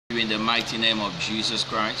in the mighty name of Jesus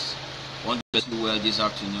Christ. I want to bless you well this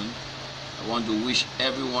afternoon. I want to wish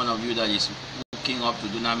every one of you that is looking up to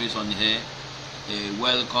Dunamis On Air a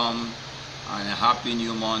welcome and a happy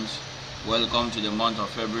new month. Welcome to the month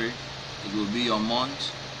of February. It will be your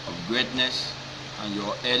month of greatness and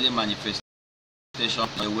your early manifestation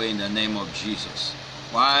away in the name of Jesus.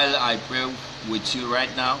 While I pray with you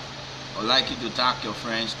right now, I'd like you to tag your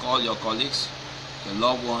friends, call your colleagues, your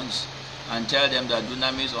loved ones, and tell them that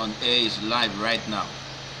Dunamis On Air is live right now.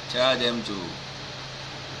 Tell them to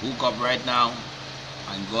hook up right now,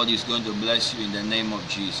 and God is going to bless you in the name of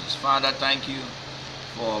Jesus. Father, thank you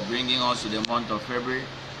for bringing us to the month of February.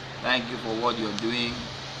 Thank you for what you're doing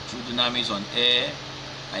through Dunamis On Air.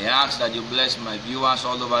 I ask that you bless my viewers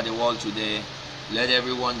all over the world today. Let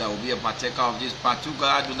everyone that will be a partaker of this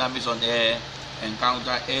particular Dunamis On Air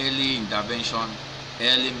encounter early intervention,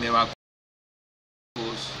 early miracles,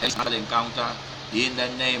 early encounter in the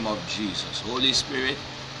name of Jesus. Holy Spirit,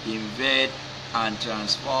 invade and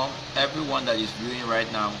transform everyone that is viewing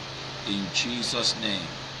right now in Jesus' name.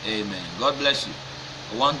 Amen. God bless you.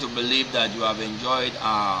 I want to believe that you have enjoyed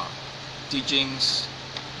our teachings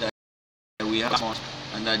that we have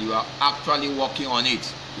and that you are actually working on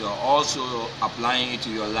it. You are also applying it to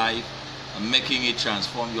your life and making it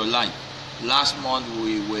transform your life. Last month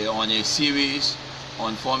we were on a series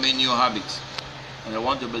on forming new habits, and I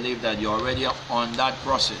want to believe that you're already on that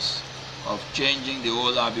process of changing the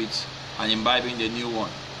old habits and imbibing the new one.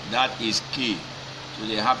 That is key to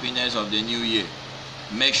the happiness of the new year.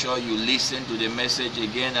 Make sure you listen to the message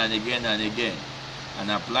again and again and again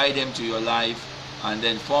and apply them to your life, and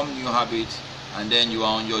then form new habits, and then you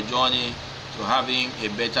are on your journey to having a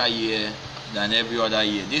better year than every other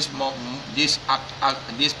year. This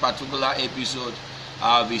particular episode,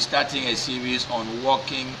 I'll be starting a series on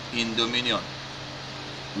walking in dominion.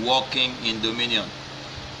 Walking in dominion.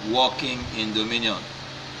 Walking in dominion.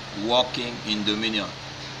 Walking in dominion.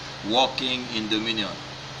 Walking in dominion.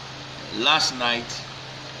 Last night,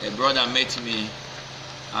 a brother met me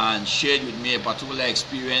and shared with me a particular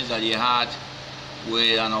experience that he had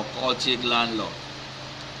with an occultic landlord.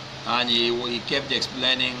 And he kept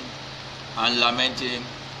explaining and lamenting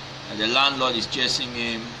that the landlord is chasing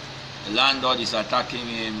him, the landlord is attacking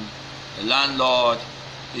him, the landlord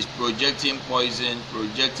is projecting poison,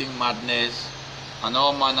 projecting madness, and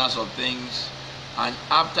all manners of things. And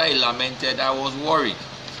after he lamented, I was worried.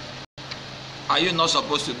 Are you not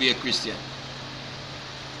supposed to be a Christian?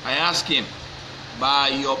 I asked him, by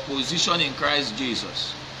your position in Christ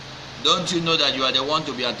Jesus, don't you know that you are the one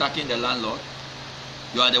to be attacking the landlord?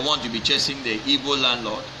 You are the one to be chasing the evil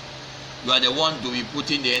landlord. You are the one to be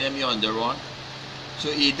putting the enemy on the run. So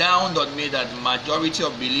it dawned on me that the majority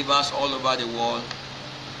of believers all over the world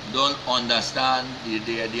don't understand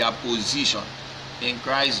their position in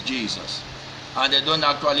Christ Jesus. And they don't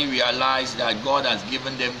actually realize that God has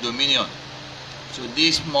given them dominion. So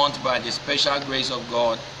this month, by the special grace of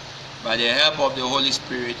God, by the help of the Holy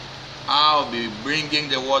Spirit, I'll be bringing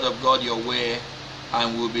the word of God your way,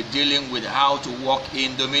 and we'll be dealing with how to walk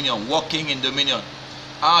in dominion, walking in dominion.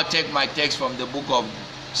 I'll take my text from the book of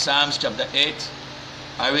Psalms chapter 8.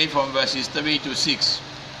 I read from verses 3 to 6.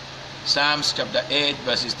 Psalms chapter 8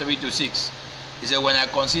 verses 3 to 6. It says, when I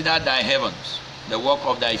consider thy heavens, the work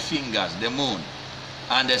of thy fingers, the moon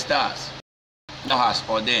and the stars thou hast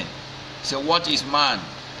ordained. It says, what is man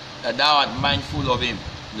that thou art mindful of him?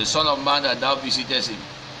 The son of man that thou visitest him.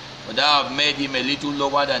 For thou hast made him a little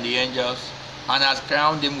lower than the angels, and hast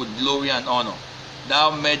crowned him with glory and honor.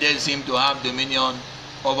 Thou madest him to have dominion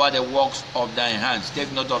over the works of thine hands.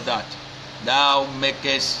 Take note of that. Thou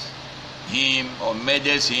makest him, or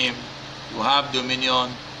madest him, to have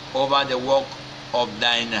dominion over the work of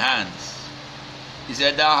thine hands. He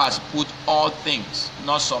said, thou hast put all things,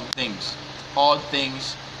 not some things, all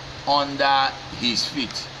things under his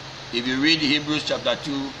feet. If you read Hebrews chapter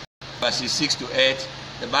 2, verses 6 to 8,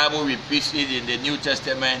 the Bible repeats it in the New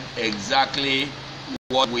Testament exactly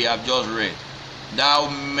what we have just read. Thou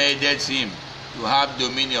madest him to have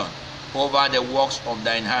dominion over the works of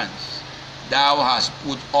thine hands. Thou hast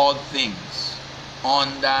put all things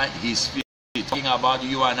under his feet. Talking about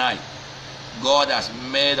you and I. God has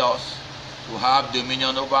made us to have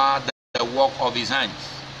dominion over the work of his hands.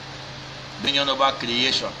 Dominion over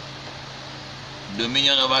creation.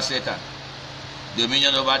 Dominion over Satan.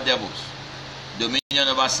 Dominion over devils. Dominion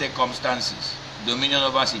over circumstances, dominion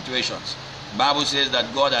over situations. Bible says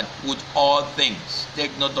that God had put all things,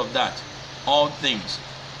 take note of that, all things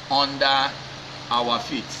under our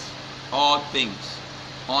feet. All things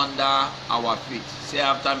under our feet. Say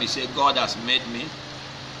after me, say, God has made me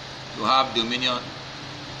to have dominion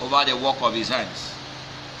over the work of his hands.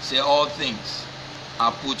 Say, all things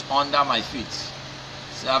are put under my feet.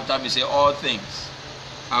 Say after me, say, all things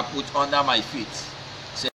are put under my feet.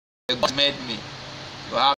 Say, God made me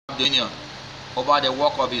to have dominion over the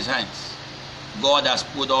work of his hands. God has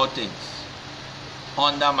put all things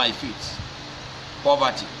under my feet.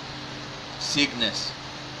 Poverty, sickness,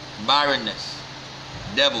 barrenness,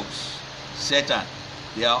 devils, Satan,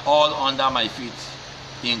 they are all under my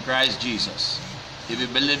feet in Christ Jesus. If you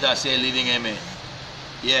believe that, say a living amen.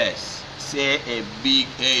 Yes, say a big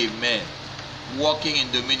amen. Walking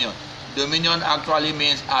in dominion. Dominion actually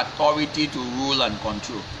means authority to rule and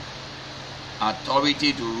control.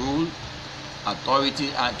 Authority to rule,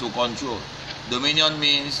 authority and to control. Dominion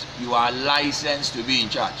means you are licensed to be in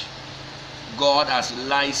charge. God has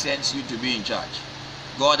licensed you to be in charge.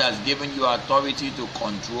 God has given you authority to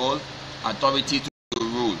control, authority to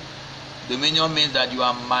rule. Dominion means that you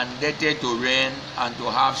are mandated to reign and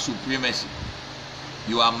to have supremacy.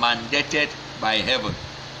 You are mandated by heaven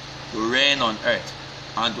to reign on earth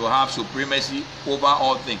and to have supremacy over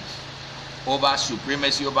all things. Over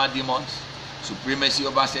supremacy over demons, supremacy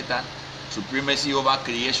over Satan, supremacy over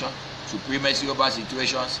creation, supremacy over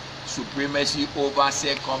situations, supremacy over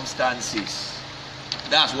circumstances.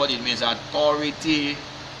 That's what it means. Authority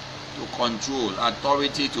to control,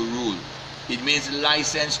 authority to rule. It means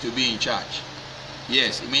license to be in charge.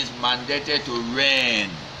 Yes, it means mandated to reign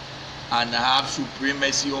and have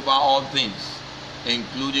supremacy over all things,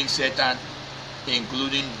 including Satan,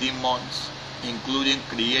 including demons, including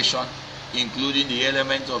creation, including the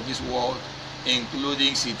elements of this world,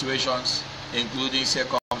 including situations, including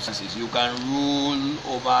circumstances. You can rule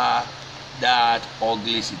over that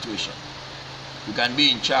ugly situation. You can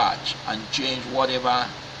be in charge and change whatever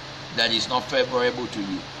that is not favorable to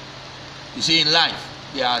you. You see, in life,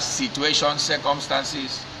 there are situations,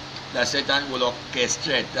 circumstances that Satan will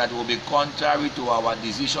orchestrate that will be contrary to our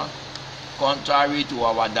decision, contrary to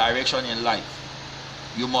our direction in life.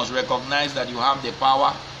 You must recognize that you have the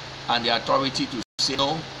power and the authority to say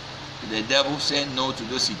no to the devil, say no to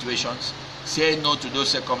those situations, say no to those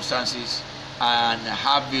circumstances, and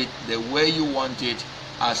have it the way you want it,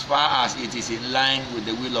 as far as it is in line with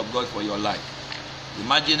the will of God for your life.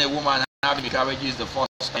 Imagine a woman having miscarriages the first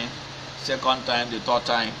time, second time, the third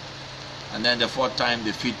time, and then the fourth time,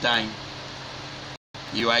 the fifth time.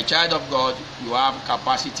 You are a child of God, you have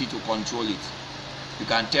capacity to control it. You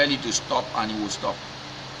can tell it to stop and it will stop.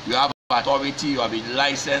 You have authority, you have been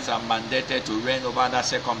licensed and mandated to reign over that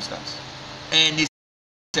circumstance. Any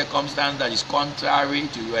circumstance that is contrary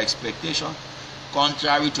to your expectation,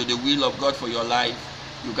 contrary to the will of God for your life,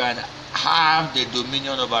 you can have the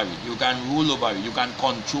dominion over it. You can rule over it. You can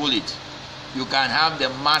control it. You can have the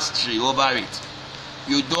mastery over it.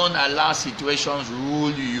 You don't allow situations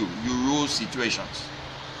rule you. You rule situations.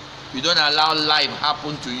 You don't allow life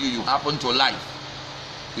happen to you. You happen to life.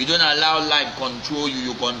 You don't allow life control you.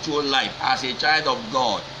 You control life. As a child of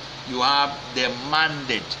God, you have the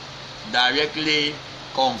mandate directly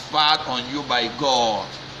conferred on you by God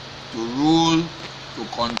to rule, to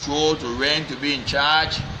control, to reign, to be in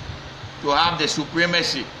charge, to have the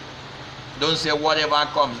supremacy. Don't say whatever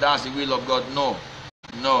comes, that's the will of God. No.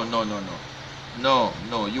 No, no, no, no. No,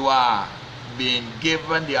 no. You are being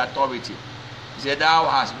given the authority. He said, thou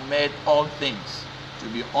hast made all things to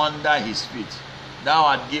be under his feet. Thou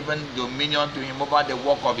art given dominion to him over the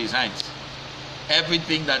work of his hands.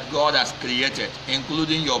 Everything that God has created,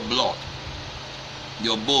 including your blood,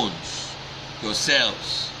 your bones, your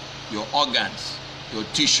cells, your organs, your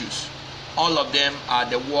tissues, all of them are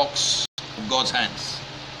the works of God's hands.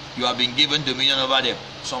 You have been given dominion over them.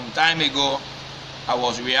 Some time ago, I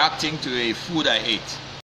was reacting to a food I ate,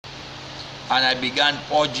 and I began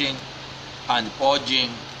purging and purging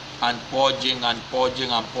and purging and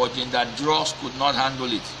purging and purging. That drugs could not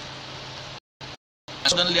handle it. And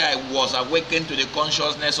suddenly I was awakened to the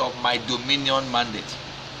consciousness of my dominion mandate,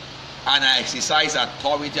 and I exercised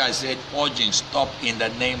authority. I said, purging, stop in the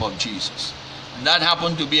name of Jesus. And that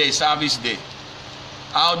happened to be a service day.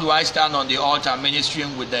 How do I stand on the altar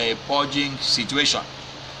ministering with the purging situation?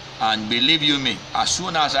 And believe you me, as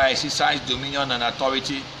soon as I exercised dominion and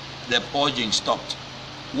authority, the purging stopped.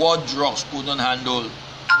 What drugs couldn't handle,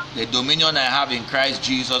 the dominion I have in Christ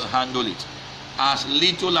Jesus handle it. As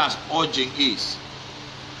little as purging is,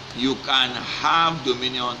 you can have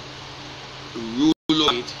dominion, rule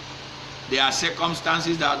over it. There are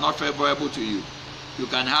circumstances that are not favorable to you. You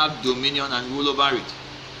can have dominion and rule over it.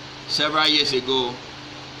 Several years ago,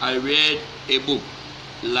 I read a book,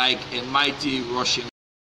 Like a Mighty Rushing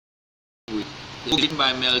Wind, written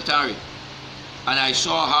by Meltari, and I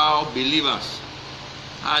saw how believers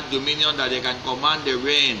had dominion, that they can command the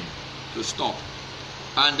rain to stop.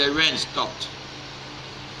 and the rain stopped.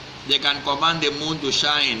 They can command the moon to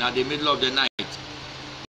shine at the middle of the night,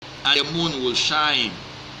 and the moon will shine,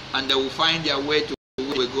 and they will find their way to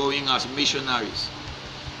where we're going as missionaries.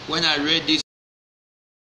 When I read this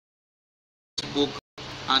book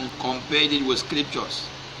and compared it with scriptures,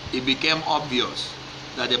 it became obvious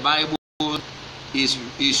that the Bible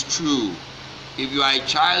is true. If you are a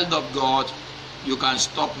child of God, you can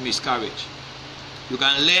stop miscarriage. You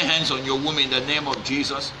can lay hands on your womb in the name of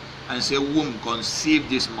Jesus and say, womb, conceive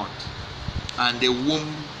this month. And the womb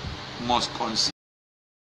must conceive.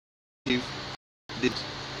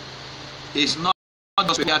 It's not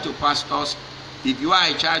just prayer to pastors. If you are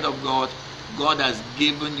a child of God, God has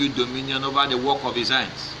given you dominion over the work of his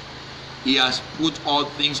hands. He has put all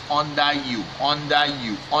things under you, under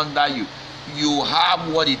you, under you. You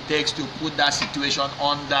have what it takes to put that situation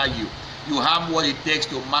under you. You have what it takes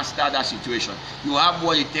to master that situation. You have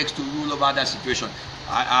what it takes to rule over that situation.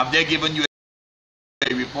 Have they given you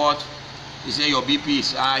a report? They say your BP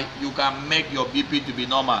is high. You can make your BP to be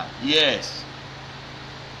normal. Yes.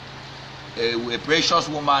 A precious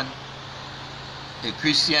woman, a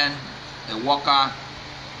Christian, a worker,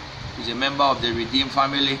 who is a member of the Redeemed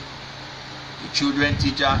family, a children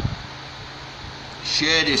teacher,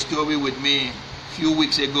 shared a story with me a few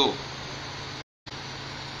weeks ago.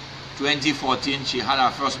 2014, she had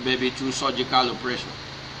her first baby through surgical operation.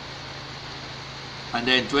 And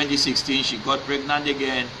then 2016, she got pregnant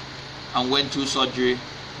again and went through surgery.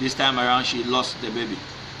 This time around, she lost the baby.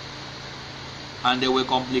 And there were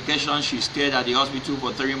complications. She stayed at the hospital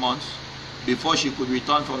for 3 months. Before she could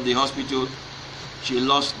return from the hospital, she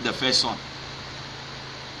lost the first son.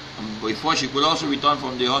 And before she could also return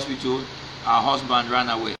from the hospital, her husband ran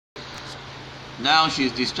away. Now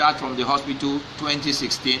she's discharged from the hospital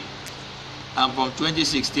 2016. And from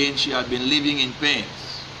 2016, she had been living in pains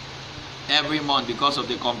every month because of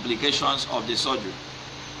the complications of the surgery.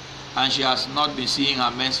 And she has not been seeing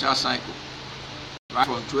her menstrual cycle right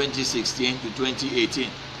from 2016 to 2018.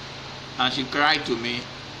 And she cried to me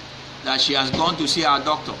that she has gone to see her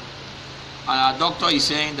doctor. And her doctor is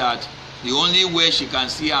saying that the only way she can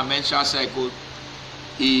see her menstrual cycle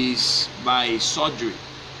is by surgery.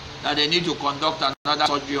 That they need to conduct another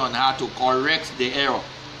surgery on her to correct the error.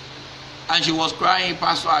 And she was crying,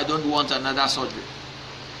 Pastor, I don't want another surgery.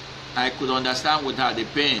 I could understand with her the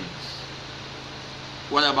pains.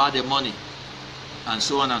 What about the money? And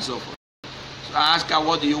so on and so forth. So I asked her,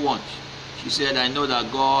 what do you want? She said, I know that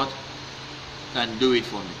God can do it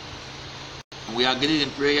for me. And we agreed in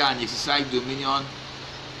prayer and exercised dominion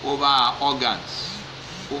over our organs,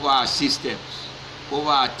 over our systems, over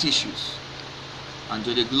our tissues. And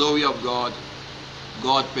to the glory of God,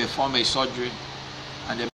 God performed a surgery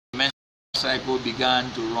and the menstrual cycle began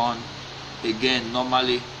to run again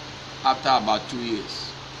normally after about 2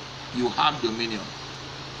 years. You have dominion.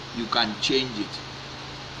 You can change it.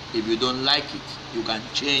 If you don't like it, you can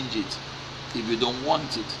change it. If you don't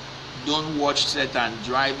want it, don't watch Satan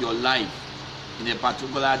drive your life in a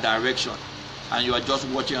particular direction and you are just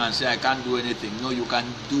watching and say, I can't do anything. No, you can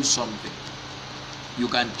do something. You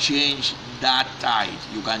can change that tide.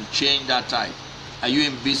 You can change that tide. Are you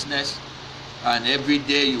in business and every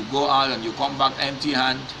day you go out and you come back empty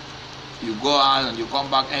hand? You go out and you come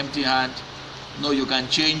back empty hand? No, you can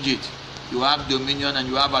change it. You have dominion and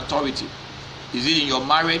you have authority. Is it in your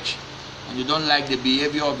marriage and you don't like the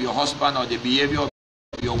behavior of your husband or the behavior of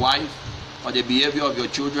your wife or the behavior of your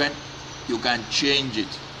children? You can change it.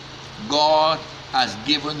 God has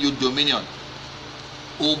given you dominion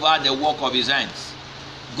over the work of his hands.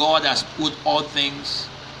 God has put all things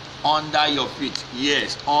under your feet.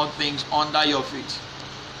 Yes, all things under your feet.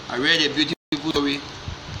 I read a beautiful story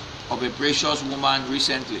of a precious woman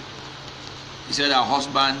recently. He said her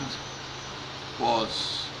husband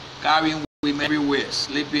was carrying women everywhere,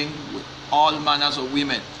 sleeping with all manners of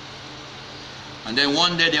women. And then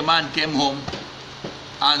one day the man came home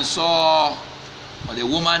and saw, or the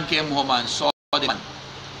woman came home and saw the man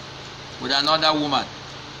with another woman.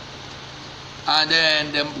 And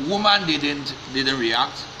then the woman didn't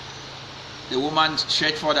react. The woman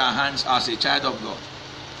stretched forth her hands as a child of God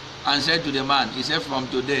and said to the man, he said, from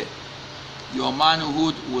today, your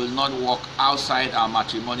manhood will not walk outside our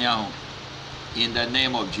matrimonial home in the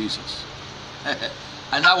name of Jesus.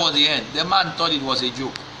 And that was the end. The man thought it was a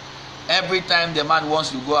joke. Every time the man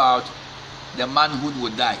wants to go out, the manhood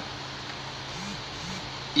will die.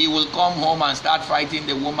 He will come home and start fighting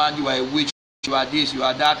the woman. You are a witch, you are this, you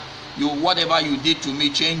are that. You, whatever you did to me,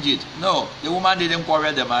 change it. No, the woman didn't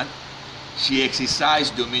quarrel the man. She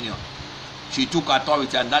exercised dominion. She took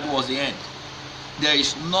authority, and that was the end. There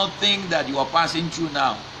is nothing that you are passing through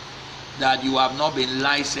now that you have not been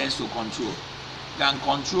licensed to control. You can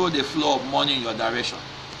control the flow of money in your direction.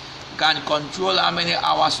 You can control how many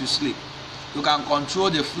hours you sleep. You can control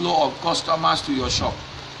the flow of customers to your shop.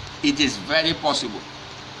 It is very possible.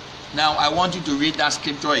 Now I want you to read that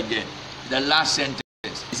scripture again. The last sentence.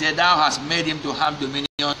 He said, thou hast made him to have dominion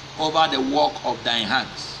over the work of thine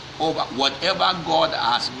hands. Over whatever God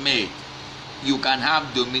has made, you can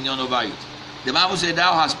have dominion over it. The Bible said,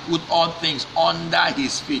 thou hast put all things under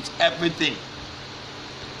his feet. Everything.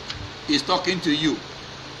 He's talking to you.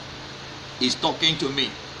 He's talking to me.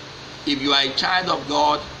 If you are a child of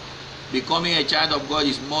God, becoming a child of God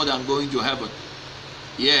is more than going to heaven.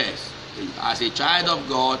 Yes, as a child of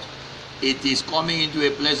God, it is coming into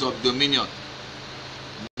a place of dominion.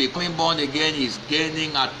 Becoming born again is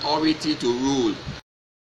gaining authority to rule.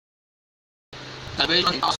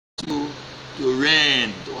 Salvation allows you to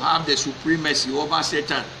reign, to have the supremacy over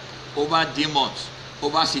Satan, over demons,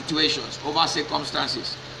 over situations, over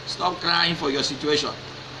circumstances. Stop crying for your situation.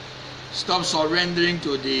 Stop surrendering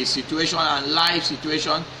to the situation, and life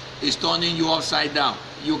situation is turning you upside down.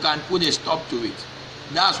 You can put a stop to it.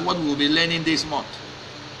 That's what we'll be learning this month.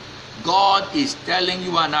 God is telling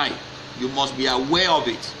you and I, you must be aware of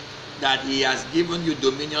it, that he has given you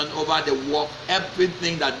dominion over the work,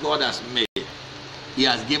 everything that God has made. He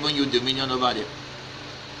has given you dominion over them.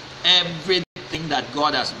 Everything that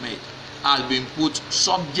God has made has been put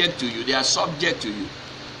subject to you. They are subject to you.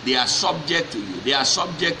 They are subject to you. They are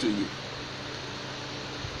subject to you.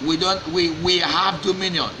 We have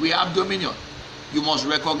dominion. We have dominion. You must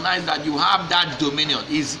recognize that you have that dominion.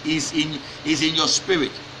 Is in your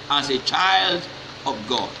spirit as a child of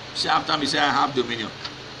God. Say after me, say, I have dominion.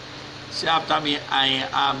 Say after me, I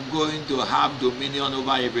am going to have dominion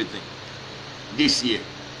over everything this year.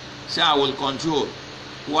 Say, I will control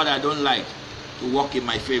what I don't like to work in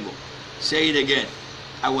my favor. Say it again.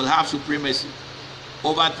 I will have supremacy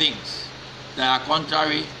over things that are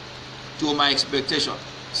contrary to my expectation.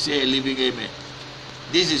 Say a living amen.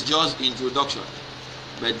 This is just introduction,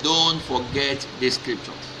 but don't forget this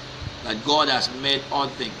scripture, that God has made all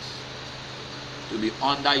things to be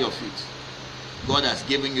under your feet. God has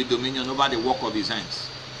given you dominion over the work of his hands.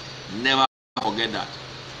 Never forget that.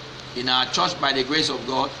 In our church, by the grace of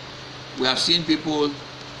God, we have seen people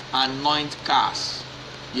anoint cars.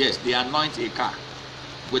 Yes, they anoint a car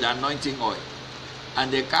with anointing oil,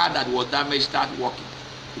 and the car that was damaged start working.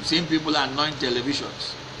 We've seen people anoint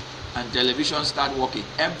televisions, and televisions start working.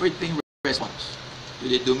 Everything responds to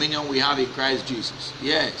the dominion we have in Christ Jesus.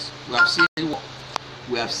 Yes, we have seen it work.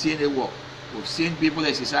 We have seen it work. We've seen people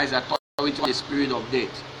exercise authority on the spirit of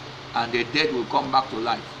death, and the dead will come back to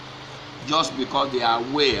life, just because they are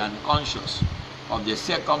aware and conscious of the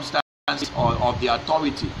circumstances or of the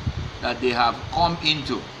authority that they have come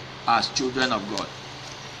into as children of God.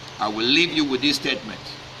 I will leave you with this statement,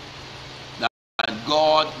 that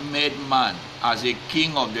God made man as a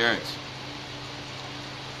king of the earth.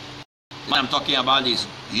 What I'm talking about is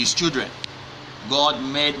his children. God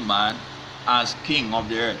made man as king of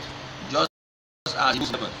the earth. Just as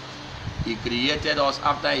he created us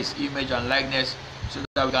after his image and likeness, so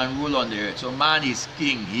that we can rule on the earth. So man is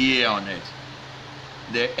king here on earth.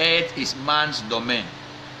 The earth is man's domain.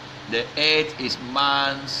 The earth is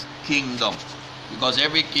man's kingdom, because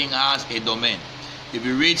every king has a domain. If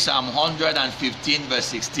you read Psalm 115 verse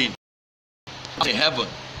 16, the heaven,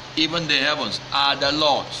 even the heavens are the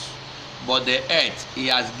Lord's, but the earth he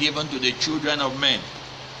has given to the children of men.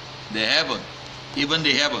 The heaven, even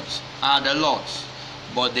the heavens are the Lord's,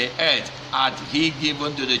 but the earth hath he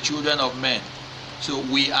given to the children of men. So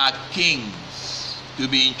we are kings to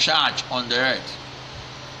be in charge on the earth.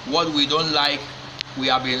 What we don't like, we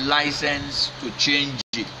have been licensed to change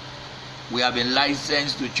it. We have been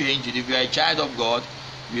licensed to change it. If you are a child of God,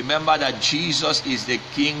 remember that Jesus is the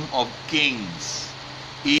King of kings.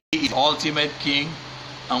 He is the ultimate king,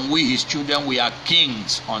 and we, his children, we are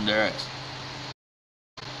kings on the earth.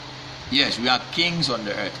 Yes, we are kings on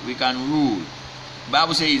the earth. We can rule. The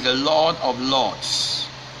Bible says he's the Lord of lords.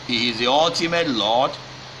 He is the ultimate Lord,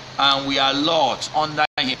 and we are lords under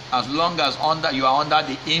him. As long as you are under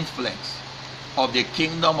the influence of the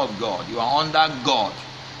kingdom of God, you are under God,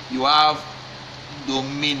 you have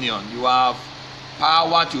dominion, you have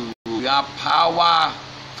power to rule, you have power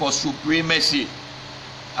for supremacy.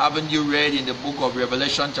 Haven't you read in the book of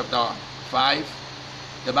Revelation chapter 5?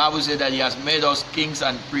 The Bible says that he has made us kings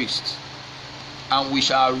and priests, and we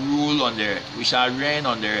shall rule on the earth. We shall reign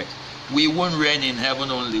on the earth. We won't reign in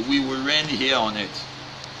heaven only. We will reign here on earth.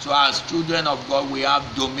 So as children of God, we have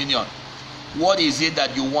dominion. What is it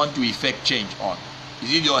that you want to effect change on?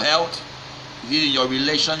 Is it your health? Is it in your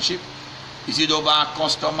relationship? Is it over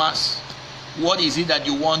customers? What is it that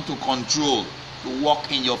you want to control, to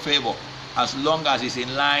work in your favor, as long as it's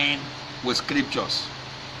in line with scriptures?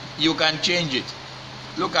 You can change it.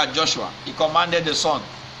 Look at Joshua. He commanded the sun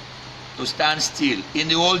to stand still in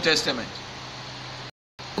the Old Testament.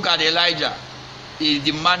 Look at Elijah. He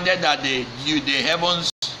demanded that the heavens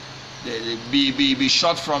be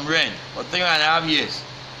shut from rain for 3.5 years.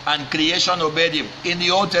 And creation obeyed him in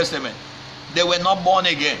the Old Testament. They were not born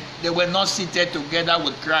again. They were not seated together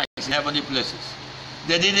with Christ in heavenly places.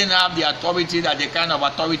 They didn't have the authority, the kind of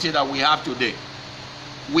authority that we have today.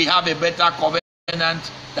 We have a better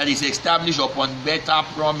covenant that is established upon better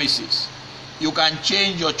promises. You can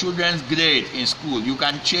change your children's grade in school. You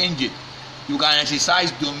can change it. You can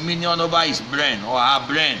exercise dominion over his brain or her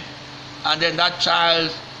brain. And then that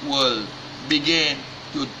child will begin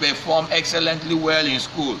to perform excellently well in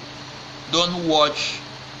school. Don't watch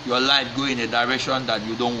your life go in a direction that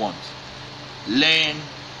you don't want. Learn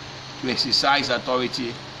to exercise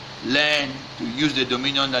authority. Learn to use the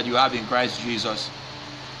dominion that you have in Christ Jesus.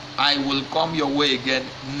 I will come your way again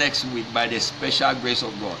next week by the special grace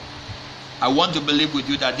of God. I want to believe with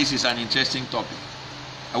you that this is an interesting topic.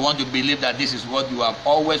 I want to believe that this is what you have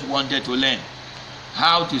always wanted to learn.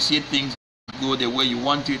 How to see things go the way you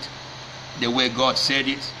want it, the way God said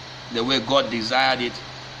it, the way God desired it.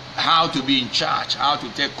 How to be in charge, how to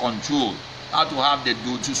take control, how to have the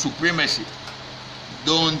supremacy.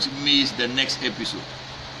 Don't miss the next episode.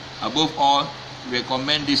 Above all,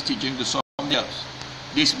 recommend this teaching to somebody else.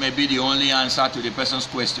 This may be the only answer to the person's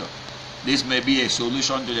question. This may be a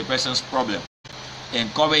solution to the person's problem.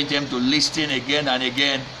 Encourage them to listen again and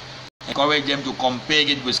again. Encourage them to compare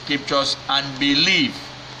it with scriptures and believe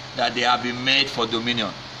that they have been made for dominion.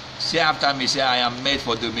 Say after me, say, I am made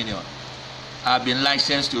for dominion. I have been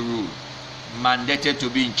licensed to rule, mandated to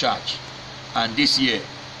be in charge. And this year,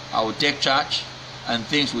 I will take charge and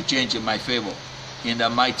things will change in my favor. In the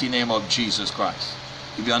mighty name of Jesus Christ.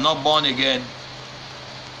 If you are not born again,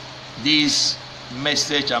 this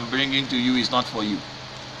message I'm bringing to you is not for you.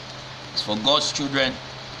 It's for God's children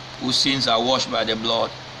whose sins are washed by the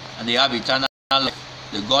blood and they have eternal life,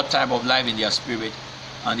 the God type of life in their spirit,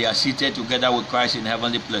 and they are seated together with Christ in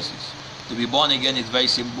heavenly places. To be born again is very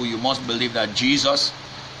simple. You must believe that Jesus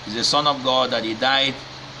is the Son of God, that he died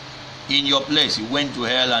in your place. He went to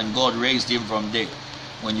hell and God raised him from death.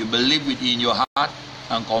 When you believe it in your heart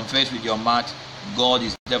and confess with your mouth, God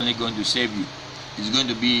is definitely going to save you. It's going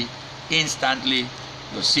to be instantly,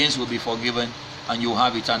 your sins will be forgiven and you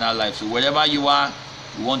have eternal life. So wherever you are,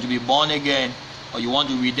 you want to be born again or you want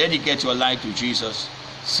to rededicate your life to Jesus,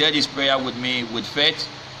 say this prayer with me with faith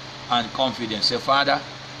and confidence. Say, Father,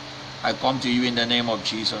 I come to you in the name of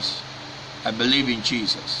Jesus. I believe in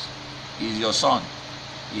Jesus. He is your Son.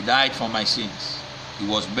 He died for my sins. He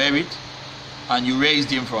was buried and you raised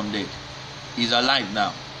him from death. He is alive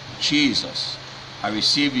now. Jesus, I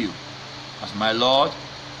receive you as my Lord,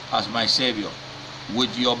 as my Savior.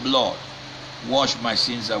 With your blood, wash my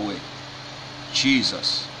sins away.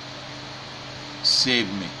 Jesus,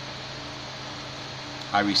 save me.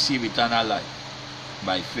 I receive eternal life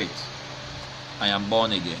by faith. I am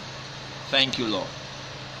born again. Thank you, Lord,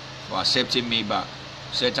 for accepting me back.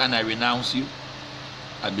 Satan, I renounce you.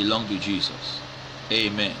 I belong to Jesus.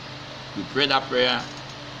 Amen. You pray that prayer,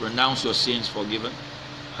 renounce your sins forgiven.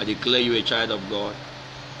 I declare you a child of God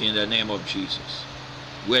in the name of Jesus.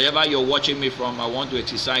 Wherever you're watching me from, I want to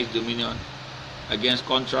exercise dominion against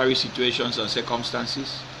contrary situations and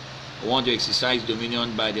circumstances. I want to exercise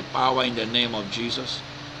dominion by the power in the name of Jesus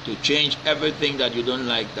to change everything that you don't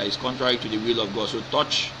like that is contrary to the will of God. So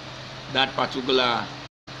touch that particular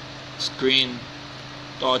screen,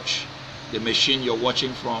 touch the machine you're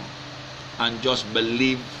watching from, and just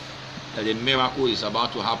believe that a miracle is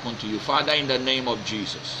about to happen to you. Father, in the name of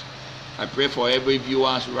Jesus, I pray for every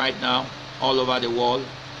viewer right now, all over the world,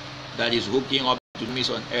 that is hooking up to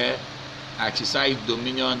Dunamis On Air. I exercise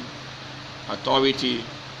dominion, authority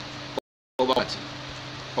over poverty,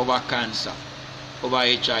 over cancer, over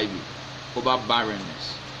HIV, over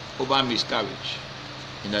barrenness, over miscarriage.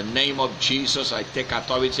 In the name of Jesus, I take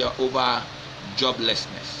authority over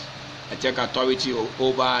joblessness. I take authority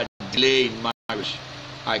over delay in marriage.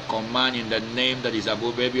 I command in the name that is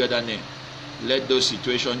above every other name, let those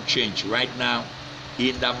situations change right now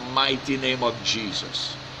in the mighty name of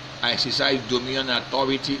Jesus. I exercise dominion and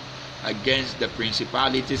authority against the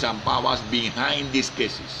principalities and powers behind these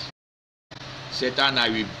cases. Satan, I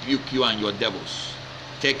rebuke you and your devils.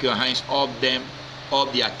 Take your hands off them,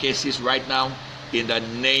 off their cases right now in the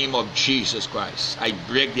name of Jesus Christ. I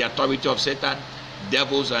break the authority of Satan,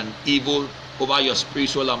 devils and evil over your spirit,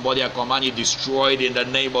 soul and body. I command you destroyed in the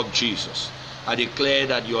name of Jesus. I declare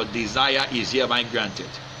that your desire is hereby granted.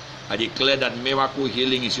 I declare that miracle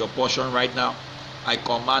healing is your portion right now. I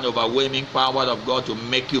command overwhelming power of God to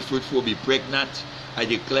make you fruitful, be pregnant. I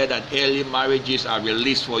declare that early marriages are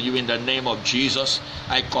released for you in the name of Jesus.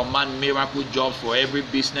 I command miracle jobs for every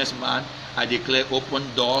businessman. I declare open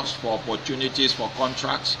doors for opportunities, for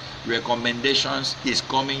contracts. Recommendations is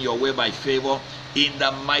coming your way by favor in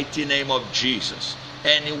the mighty name of Jesus.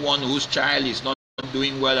 Anyone whose child is not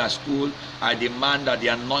doing well at school, I demand that the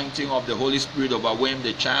anointing of the Holy Spirit overwhelm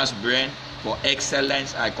the child's brain for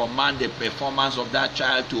excellence. I command the performance of that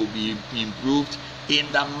child to be improved in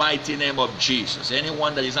the mighty name of Jesus.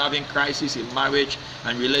 Anyone that is having crisis in marriage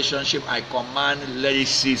and relationship, I command, let it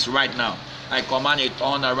cease right now. I command a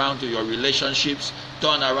turn around to your relationships,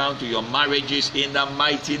 turn around to your marriages in the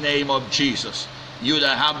mighty name of Jesus. You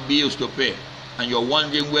that have bills to pay and you're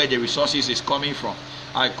wondering where the resources is coming from,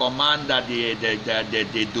 I command that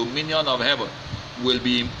the dominion of heaven will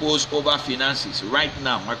be imposed over finances right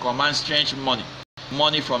now. I command strange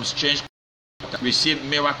money from strange receive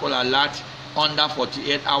miracle alert under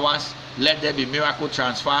 48 hours. Let there be miracle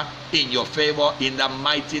transfer in your favor in the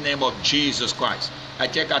mighty name of Jesus Christ. I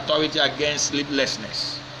take authority against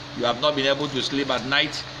sleeplessness. You have not been able to sleep at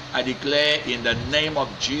night. I declare in the name of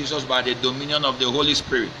Jesus, by the dominion of the Holy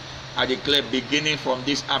Spirit, I declare beginning from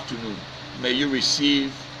this afternoon, may you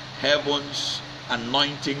receive heaven's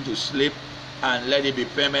anointing to sleep, and let it be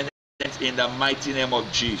permanent in the mighty name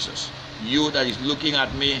of Jesus. You that is looking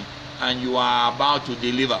at me and you are about to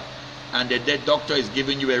deliver, and the dead doctor is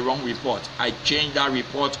giving you a wrong report, I change that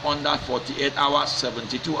report under 48 hours,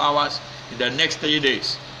 72 hours, in the next 3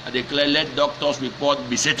 days. I declare, let doctor's report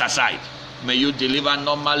be set aside. May you deliver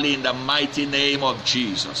normally in the mighty name of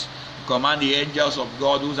Jesus. Command the angels of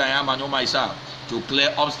God, whose I am and know myself, to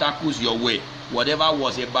clear obstacles your way. Whatever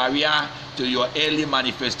was a barrier to your early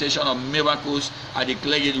manifestation of miracles, I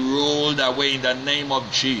declare it rolled away in the name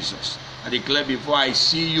of Jesus. I declare, before I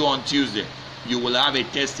see you on Tuesday, you will have a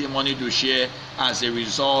testimony to share as a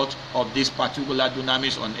result of this particular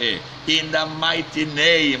Dunamis On Air. In the mighty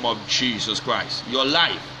name of Jesus Christ, your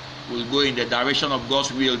life will go in the direction of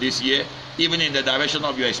God's will this year, even in the direction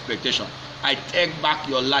of your expectation. I take back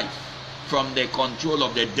your life from the control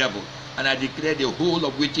of the devil, and I declare the whole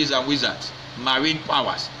of witches and wizards, marine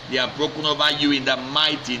powers, they are broken over you in the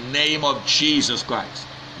mighty name of Jesus Christ.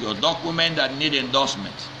 Your document that need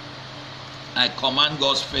endorsement, I command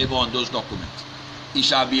God's favor on those documents. It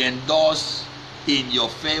shall be endorsed in your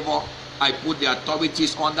favor. I put the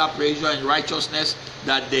authorities under pressure in righteousness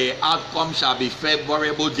that the outcome shall be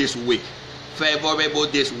favorable this week. Favorable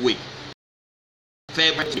this week.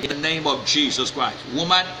 Favorable in the name of Jesus Christ.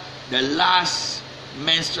 Woman, the last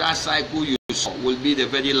menstrual cycle you saw will be the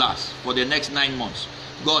very last for the next 9 months.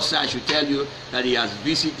 God said I should tell you that He has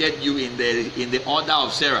visited you in the order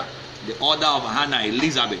of Sarah, the order of Hannah,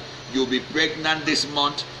 Elizabeth. You'll be pregnant this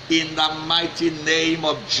month in the mighty name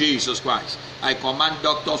of Jesus Christ. I command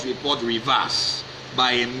doctor's report reverse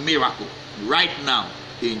by a miracle right now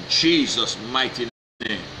in Jesus' mighty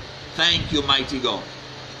name. Thank you, mighty God.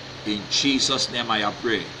 In Jesus' name I have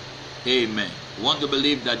prayed. Amen. Want to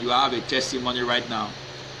believe that you have a testimony right now?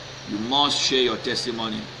 You must share your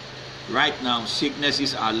testimony. Right now,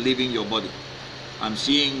 sicknesses are leaving your body. I'm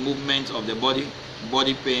seeing movement of the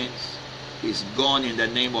body pains is gone in the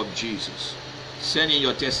name of Jesus. Send in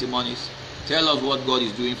your testimonies. Tell us what God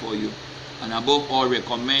is doing for you. And above all,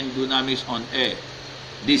 recommend Dunamis On Air.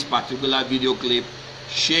 This particular video clip,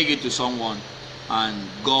 share it to someone, and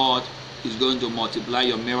God is going to multiply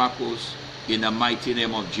your miracles in the mighty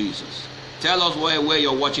name of Jesus. Tell us where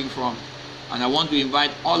you're watching from. And I want to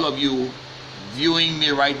invite all of you viewing me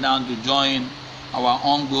right now to join our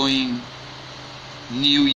ongoing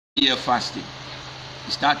New Year fasting.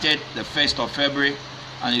 It started the 1st of February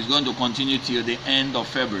and it's going to continue till the end of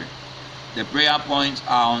February. The prayer points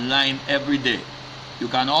are online every day. You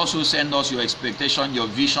can also send us your expectation, your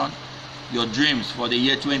vision, your dreams for the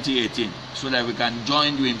year 2018 so that we can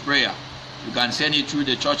join you in prayer. You can send it through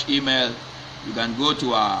the church email. You can go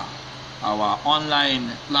to our online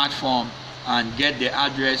platform and get the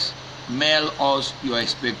address. Mail us your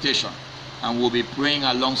expectation and we'll be praying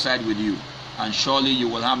alongside with you. And surely you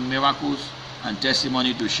will have miracles and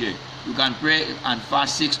testimony to share. You can pray and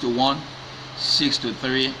fast 6 to 1, 6 to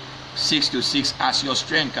 3, 6 to 6 as your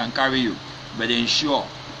strength can carry you. But ensure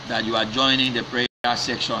that you are joining the prayer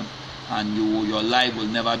section and your life will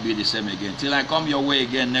never be the same again. Till I come your way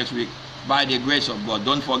again next week, by the grace of God,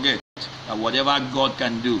 don't forget that whatever God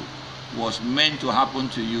can do was meant to happen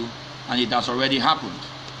to you, and it has already happened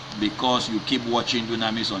because you keep watching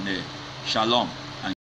Dunamis On Air. Shalom.